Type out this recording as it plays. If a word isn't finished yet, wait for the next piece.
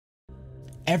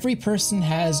Every person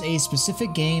has a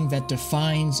specific game that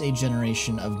defines a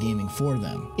generation of gaming for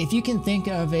them. If you can think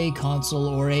of a console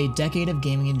or a decade of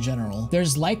gaming in general,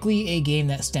 there's likely a game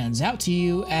that stands out to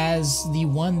you as the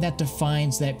one that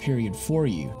defines that period for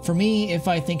you. For me, if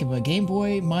I think of a Game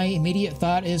Boy, my immediate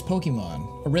thought is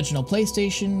Pokemon, original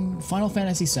PlayStation, Final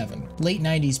Fantasy VII, late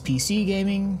 90s PC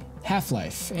gaming,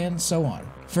 Half-Life, and so on.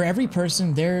 For every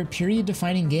person, their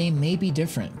period-defining game may be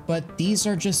different, but these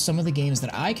are just some of the games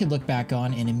that I could look back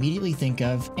on and immediately think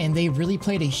of, and they really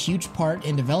played a huge part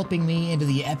in developing me into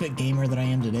the epic gamer that I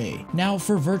am today. Now,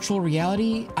 for virtual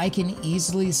reality, I can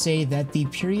easily say that the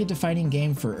period-defining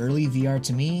game for early VR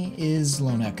to me is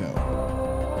Lone Echo.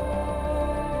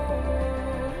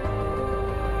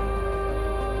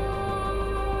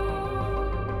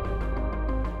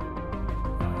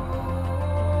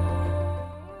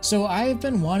 So I've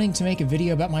been wanting to make a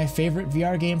video about my favorite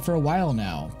VR game for a while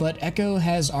now, but Echo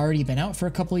has already been out for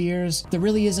a couple years. There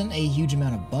really isn't a huge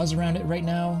amount of buzz around it right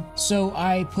now, so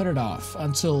I put it off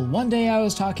until one day I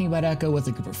was talking about Echo with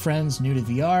a group of friends new to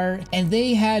VR, and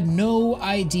they had no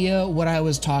idea what I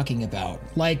was talking about.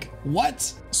 Like,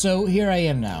 what? So here I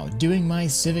am now, doing my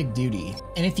civic duty.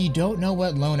 And if you don't know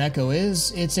what Lone Echo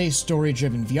is, it's a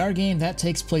story-driven VR game that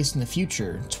takes place in the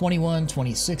future,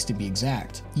 2126 to be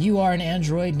exact. You are an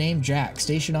android named Jack,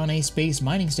 stationed on a space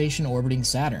mining station orbiting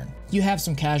Saturn. You have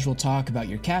some casual talk about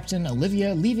your captain,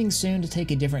 Olivia, leaving soon to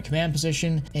take a different command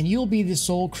position, and you'll be the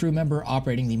sole crew member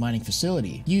operating the mining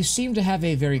facility. You seem to have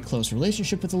a very close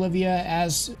relationship with Olivia,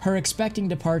 as her expecting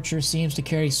departure seems to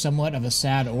carry somewhat of a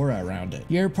sad aura around it.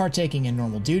 You're partaking in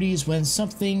normal duties when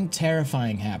something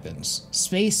terrifying happens.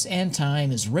 Space and time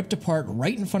is ripped apart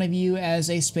right in front of you as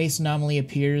a space anomaly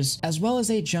appears, as well as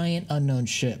a giant unknown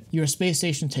ship. Your space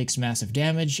station takes massive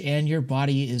damage, and your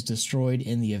body is destroyed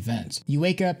in the event. You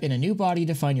wake up in a new body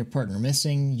to find your partner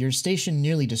missing, your station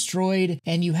nearly destroyed,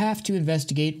 and you have to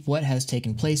investigate what has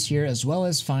taken place here as well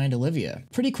as find Olivia.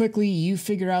 Pretty quickly, you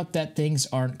figure out that things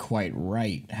aren't quite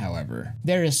right, however.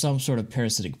 There is some sort of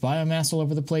parasitic biomass all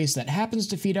over the place that happens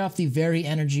to feed off the very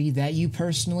energy that you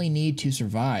personally need to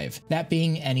survive, that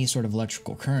being any sort of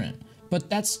electrical current. But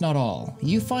that's not all.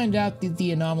 You find out that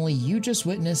the anomaly you just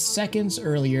witnessed seconds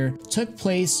earlier took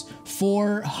place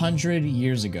 400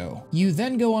 years ago. You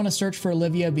then go on a search for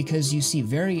Olivia because you see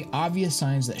very obvious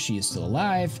signs that she is still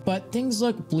alive, but things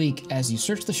look bleak as you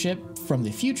search the ship from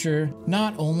the future.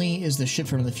 Not only is the ship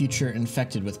from the future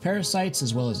infected with parasites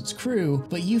as well as its crew,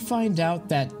 but you find out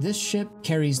that this ship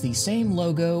carries the same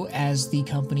logo as the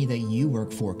company that you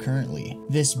work for currently.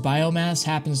 This biomass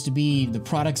happens to be the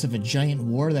products of a giant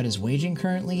war that is waging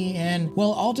currently, and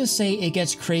well, I'll just say it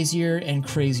gets crazier and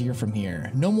crazier from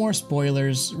here. No more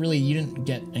spoilers. Really, you didn't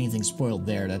get anything spoiled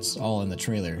there. That's all in the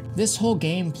trailer. This whole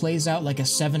game plays out like a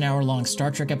 7-hour-long Star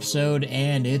Trek episode,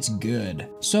 and it's good.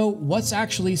 So what's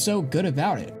actually so good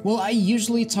about it? Well, I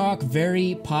usually talk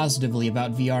very positively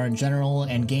about VR in general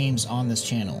and games on this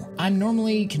channel. I'm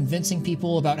normally convincing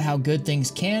people about how good things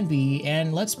can be,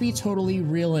 and let's be totally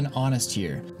real and honest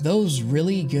here. Those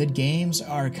really good games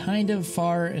are kind of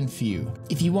far and few.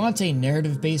 If you want a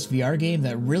narrative-based VR game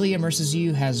that really immerses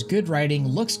you, has good writing,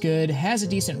 looks good, has a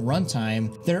decent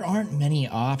runtime, there aren't many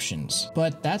options.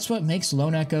 But that's what makes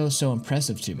Lone Echo so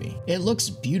impressive to me. It looks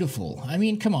beautiful. I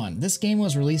mean, come on, this game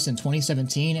was released in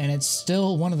 2017 and it's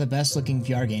still one of the best looking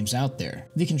VR games out there.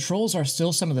 The controls are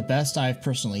still some of the best I've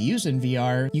personally used in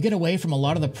VR. You get away from a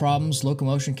lot of the problems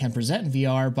locomotion can present in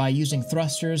VR by using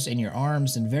thrusters in your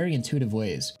arms in very intuitive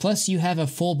ways. Plus, you have a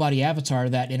full body avatar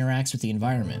that interacts with the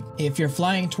environment. If you're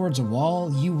flying towards a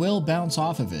wall, you will bounce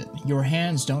off of it. Your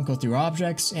hands don't go through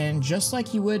objects, and just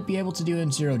like you would be able to do in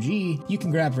 0G, you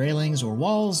can grab railings or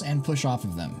walls and push off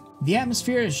of them. The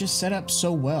atmosphere is just set up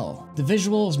so well. The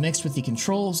visuals mixed with the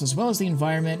controls as well as the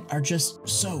environment are just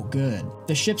so good.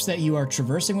 The ships that you are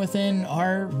traversing within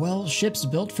are, well, ships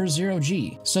built for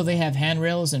 0G, so they have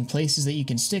handrails and places that you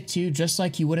can stick to just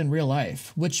like you would in real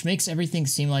life, which makes everything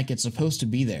seem like it's supposed to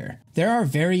be there. There are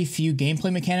very few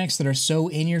gameplay mechanics that are so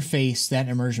in your face that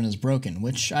immersion is broken,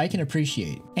 which I can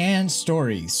appreciate. And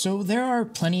stories. So there are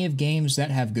plenty of games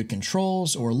that have good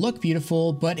controls or look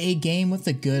beautiful, but a game with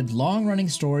a good long-running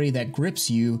story that grips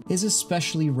you is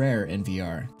especially rare in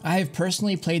VR. I have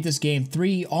personally played this game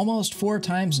almost 4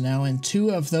 times now, and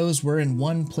 2 of those were in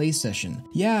one play session.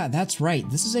 Yeah, that's right,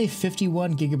 this is a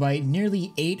 51 gigabyte,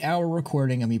 nearly 8-hour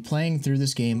recording of me playing through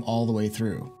this game all the way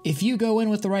through. If you go in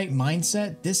with the right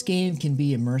mindset, this game can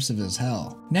be immersive as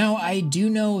hell. Now, I do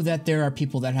know that there are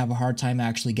people that have a hard time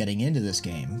actually getting into this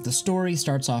game. The story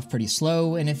starts off pretty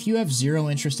slow, and if you have zero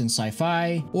interest in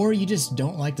sci-fi, or you just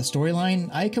don't like the storyline,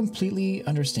 I completely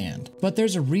understand. understand. But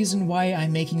there's a reason why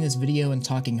I'm making this video and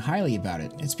talking highly about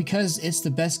it. It's because it's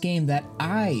the best game that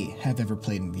I have ever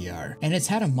played in VR, and it's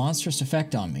had a monstrous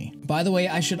effect on me. By the way,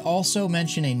 I should also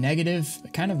mention a negative,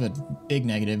 kind of a big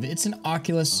negative. It's an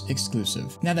Oculus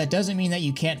exclusive. Now that doesn't mean that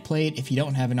you can't play it if you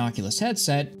don't have an Oculus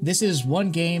headset. This is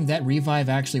one game that Revive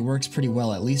actually works pretty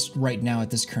well, at least right now at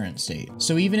this current state.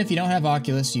 So even if you don't have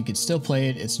Oculus, you could still play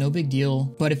it. It's no big deal.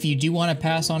 But if you do want to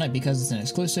pass on it because it's an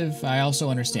exclusive, I also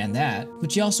understand that.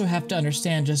 But you also have to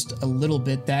understand just a little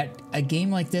bit that a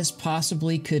game like this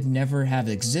possibly could never have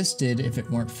existed if it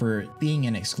weren't for being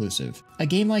an exclusive. A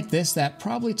game like this that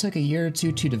probably took a year or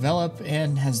two to develop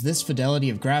and has this fidelity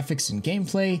of graphics and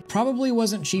gameplay probably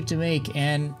wasn't cheap to make,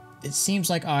 and it seems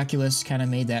like Oculus kind of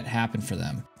made that happen for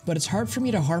them. But it's hard for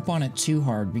me to harp on it too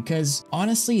hard because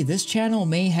honestly, this channel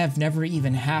may have never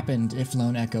even happened if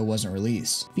Lone Echo wasn't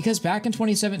released. Because back in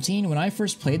 2017, when I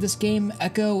first played this game,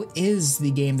 Echo is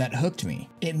the game that hooked me.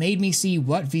 It made me see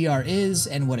what VR is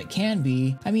and what it can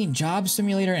be. I mean, Job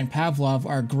Simulator and Pavlov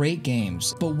are great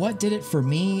games, but what did it for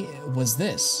me was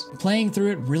this. Playing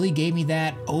through it really gave me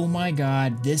that, oh my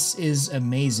god, this is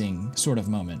amazing sort of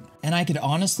moment. And I could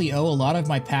honestly owe a lot of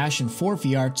my passion for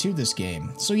VR to this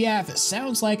game. So yeah, if it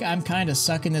sounds like I'm kind of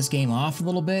sucking this game off a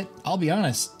little bit, I'll be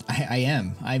honest, I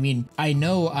am. I mean, I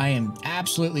know I am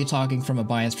absolutely talking from a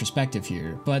biased perspective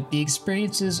here, but the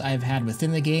experiences I've had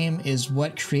within the game is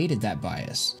what created that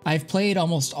bias. I've played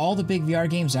almost all the big VR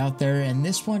games out there, and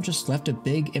this one just left a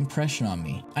big impression on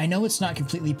me. I know it's not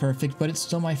completely perfect, but it's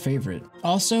still my favorite.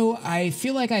 Also, I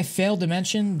feel like I failed to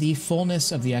mention the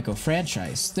fullness of the Echo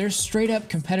franchise. There's straight up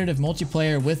competitive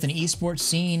multiplayer with an esports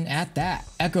scene at that.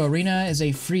 Echo Arena is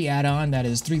a free add-on that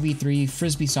is 3v3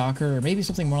 frisbee soccer, or maybe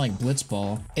something more like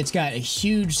blitzball. It's got a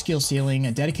huge skill ceiling,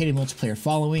 a dedicated multiplayer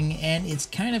following, and it's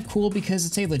kind of cool because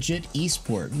it's a legit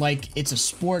esport, like it's a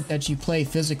sport that you play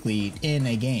physically in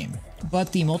a game.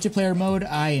 But the multiplayer mode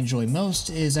I enjoy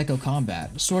most is Echo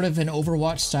Combat, sort of an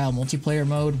Overwatch-style multiplayer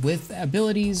mode with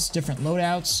abilities, different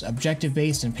loadouts,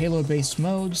 objective-based and payload-based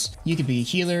modes. You could be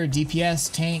healer,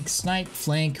 DPS, tank, snipe,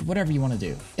 flank, whatever you want to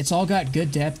do. It's all got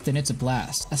good depth and it's a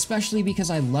blast, especially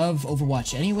because I love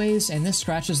Overwatch anyways, and this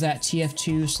scratches that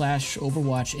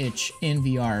TF2/Overwatch itch in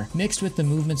VR. Mixed with the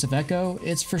movements of Echo,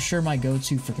 it's for sure my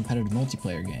go-to for competitive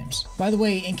multiplayer games. By the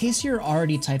way, in case you're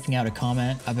already typing out a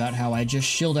comment about how I just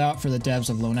shilled out for the devs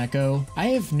of Lone Echo, I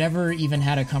have never even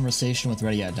had a conversation with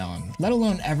Ready at Dawn, let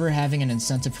alone ever having an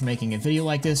incentive for making a video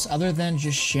like this other than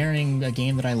just sharing a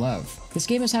game that I love. This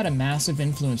game has had a massive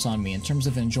influence on me in terms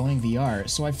of enjoying VR,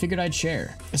 so I figured I'd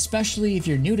share. Especially if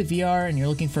you're new to VR and you're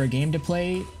looking for a game to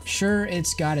play, sure,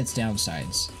 it's got its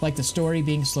downsides. Like the story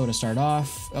being slow to start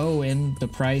off, oh, and the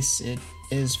price, it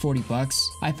is $40.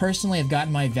 I personally have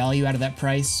gotten my value out of that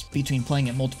price between playing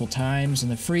it multiple times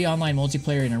and the free online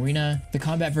multiplayer in Arena. The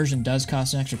combat version does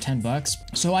cost an extra $10,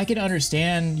 so I can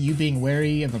understand you being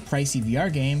wary of a pricey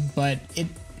VR game, but it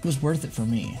was worth it for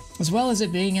me. As well as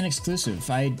it being an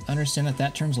exclusive, I understand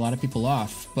that turns a lot of people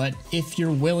off, but if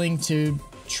you're willing to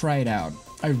try it out,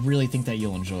 I really think that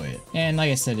you'll enjoy it. And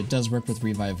like I said, it does work with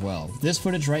Revive well. This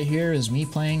footage right here is me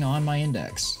playing on my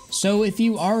Index. So if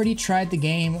you already tried the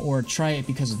game or try it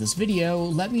because of this video,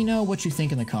 let me know what you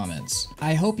think in the comments.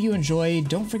 I hope you enjoyed.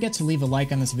 Don't forget to leave a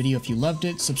like on this video if you loved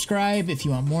it, subscribe if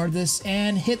you want more of this,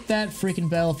 and hit that freaking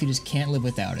bell if you just can't live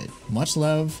without it. Much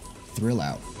love, Thrill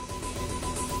out.